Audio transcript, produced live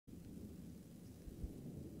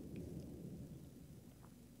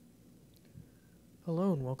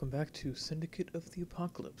Hello and welcome back to Syndicate of the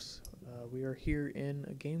Apocalypse. We are here in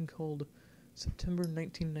a game called September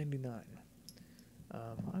 1999.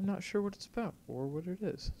 I'm not sure what it's about or what it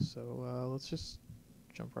is, so let's just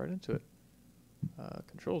jump right into it.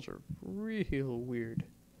 Controls are real weird.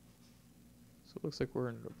 So it looks like we're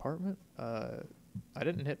in an apartment. I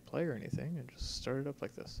didn't hit play or anything, it just started up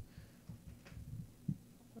like this.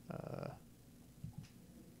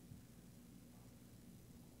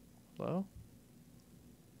 Hello?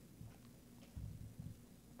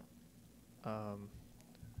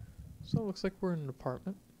 So it looks like we're in an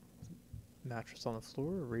apartment. Mattress on the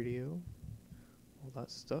floor, a radio, all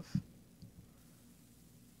that stuff.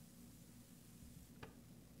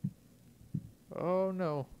 Oh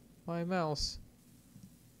no, my mouse.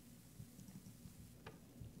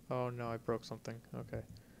 Oh no, I broke something. Okay.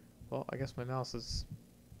 Well, I guess my mouse is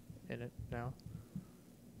in it now.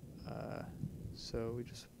 So we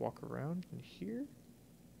just walk around in here.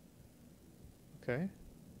 Okay.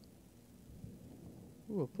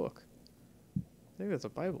 Ooh, a book. I think that's a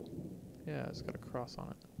Bible. Yeah, it's got a cross on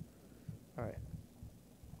it. Alright.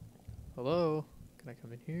 Hello? Can I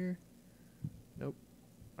come in here? Nope.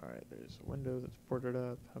 Alright, there's a window that's boarded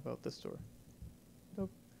up. How about this door?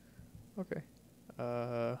 Nope. Okay.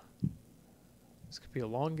 This could be a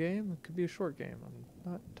long game. It could be a short game. I'm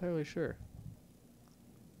not entirely sure.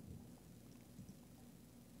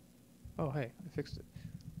 Oh, hey, I fixed it.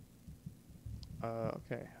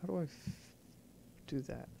 Okay. How do I do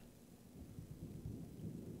that?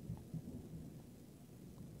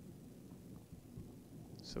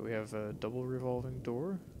 So we have a double revolving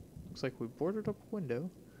door. Looks like we boarded up a window.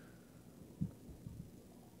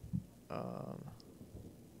 We've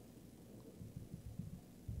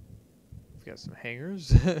got some hangers.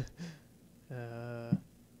 This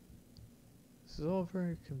is all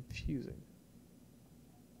very confusing.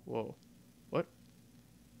 Whoa. What?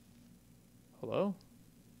 Hello?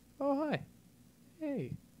 Oh, hi.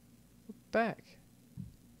 Hey. We're back.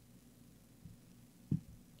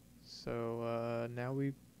 So, now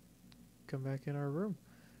we come back in our room.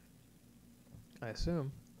 I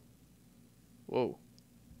assume. Whoa.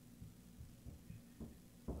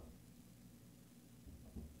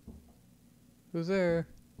 Who's there?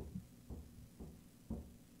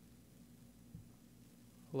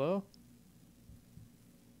 Hello?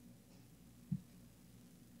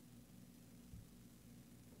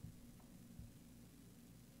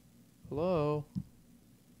 Hello?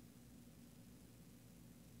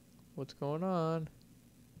 What's going on?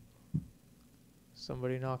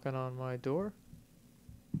 Somebody knocking on my door?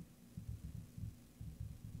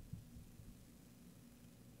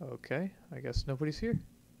 Okay, I guess nobody's here.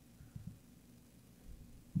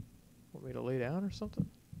 Want me to lay down or something?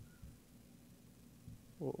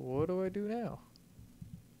 What do I do now?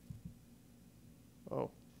 Oh.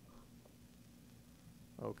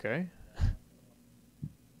 Okay.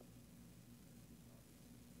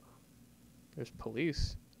 There's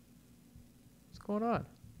police. What's going on?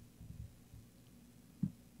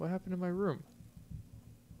 What happened in my room?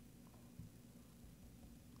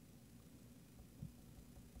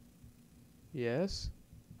 Yes?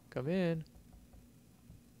 Come in.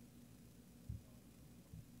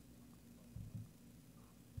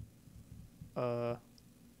 Hello?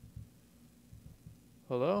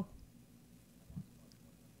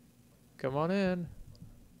 Come on in.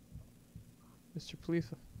 Mr.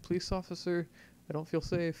 Police officer, I don't feel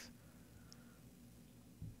safe.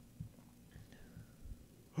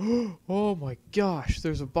 Oh my gosh,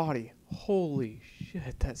 there's a body. Holy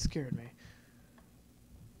shit, that scared me.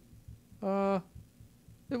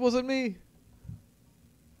 It wasn't me.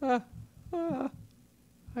 Ah,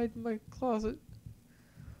 hide in my closet.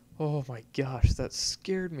 Oh my gosh, that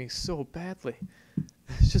scared me so badly.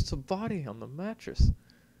 It's just a body on the mattress.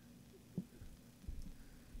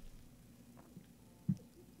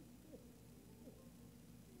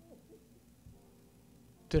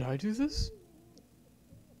 Did I do this?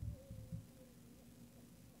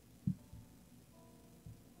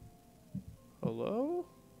 Hello?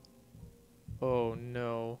 Oh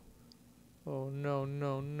no. Oh no,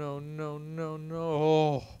 no, no, no, no,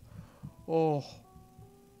 no. Oh.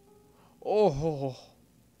 Oh.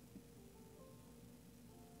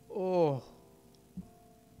 Oh.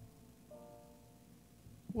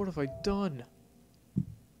 What have I done?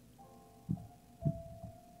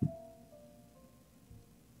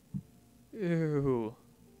 Ew.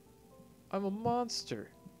 I'm a monster.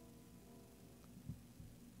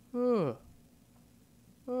 Ugh.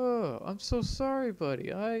 Ugh. I'm so sorry,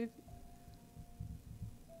 buddy.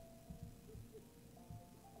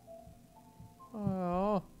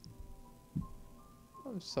 Oh.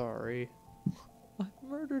 I'm sorry.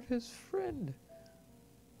 murdered his friend.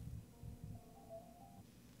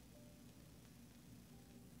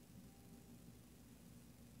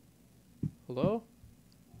 Hello?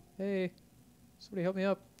 Hey, somebody help me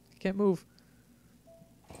up. I can't move.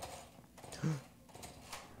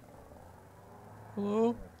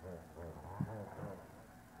 Hello?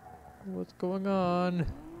 What's going on?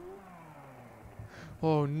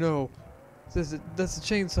 Oh no. That's a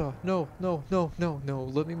chainsaw. No, no, no, no, no.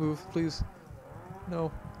 Let me move, please.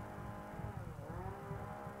 No.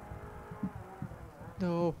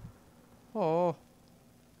 No. Oh.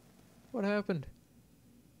 What happened?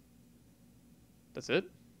 That's it?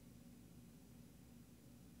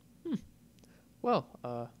 Well,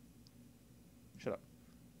 shut up.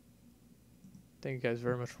 Thank you guys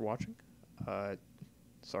very much for watching.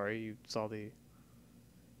 Sorry you saw the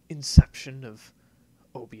inception of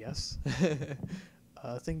OBS.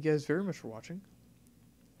 Thank you guys very much for watching.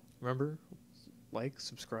 Remember, like,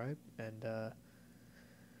 subscribe, and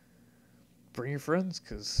bring your friends,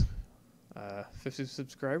 because 50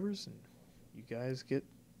 subscribers, and you guys get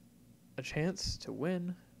a chance to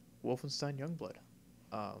win Wolfenstein Youngblood.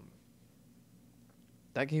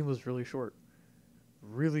 That game was really short.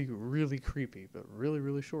 Really, really creepy, but really,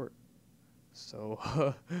 really short. So,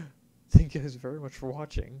 thank you guys very much for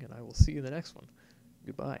watching, and I will see you in the next one.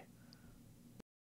 Goodbye.